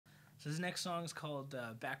So this next song is called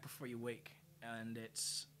Back Before You Wake, and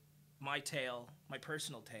it's my tale, my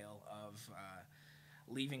personal tale of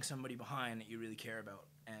leaving somebody behind that you really care about.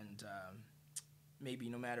 And maybe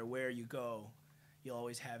no matter where you go, you'll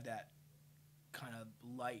always have that kind of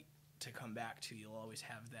light to come back to. You'll always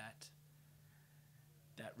have that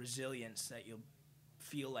resilience that you'll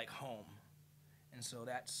feel like home. And so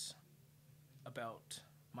that's about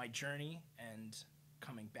my journey and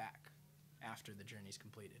coming back after the journey's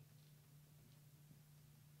completed.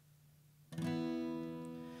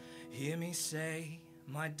 Hear me say,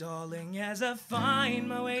 my darling, as I find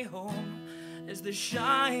my way home, as the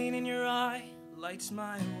shine in your eye lights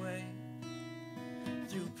my way,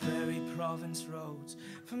 through Prairie Province roads,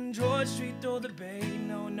 from George Street or the Bay,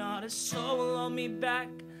 no, not a soul on me back.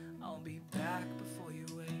 I'll be back before you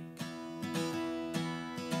wake.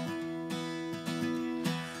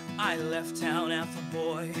 I left town half a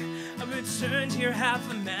boy, I returned here half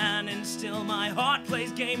a man, and still my heart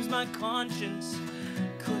plays games my conscience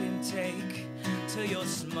couldn't take, till your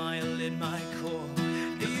smile in my core.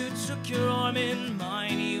 You took your arm in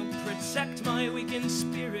mine, you protect my weakened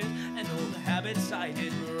spirit and old habits I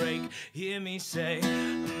did break. Hear me say,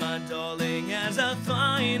 my darling, as I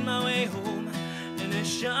find my way home, and the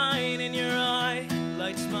shine in your eye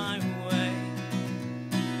lights my way,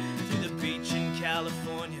 through the beach in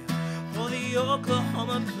California or the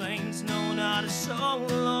Oklahoma plains, no, not a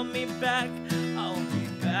soul on me back. I'll be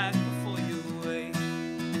back before you wake.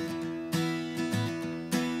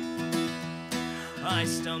 I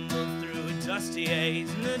stumbled through a dusty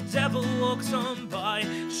haze, and the devil walks on by.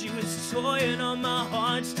 She was toying on my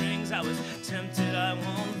heartstrings, I was tempted, I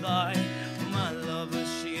won't lie. My lover,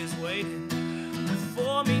 she is waiting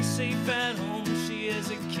for me safe at home. She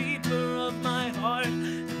is a keeper of my heart,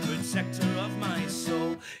 protector of my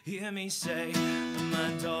soul. Hear me say,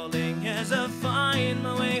 my darling, as I find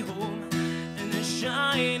my way home, and the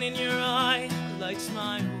shine in your eye lights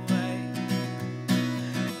my way.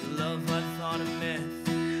 Love I thought a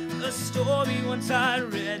myth, a story once I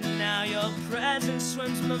read, now your presence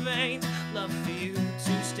swims my veins. Love for you, 2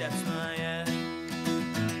 steps my head.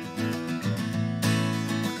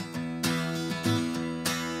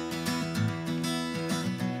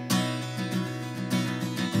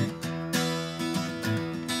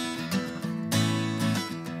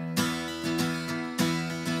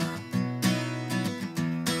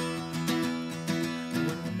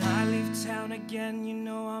 Again, you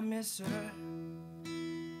know I'll miss her.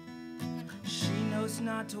 She knows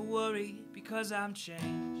not to worry because I'm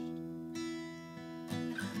changed.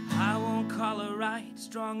 I won't call her right,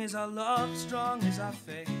 strong as our love, strong as our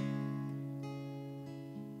faith.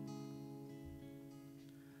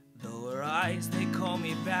 Though her eyes, they call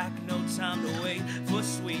me back, no time to wait for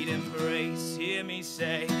sweet embrace. Hear me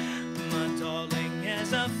say, my darling,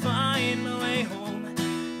 as I find my way home,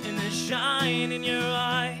 and the shine in your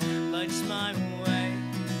eye lights my way,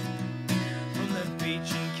 from the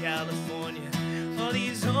beach in California or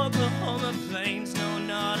these Oklahoma plains, no,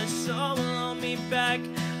 not a soul on me back.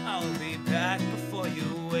 I'll be back before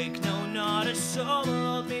you wake. No, not a soul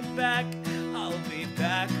on me back. I'll be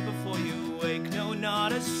back before you wake. No,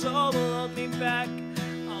 not a soul on me back.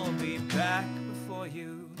 I'll be back before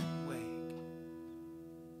you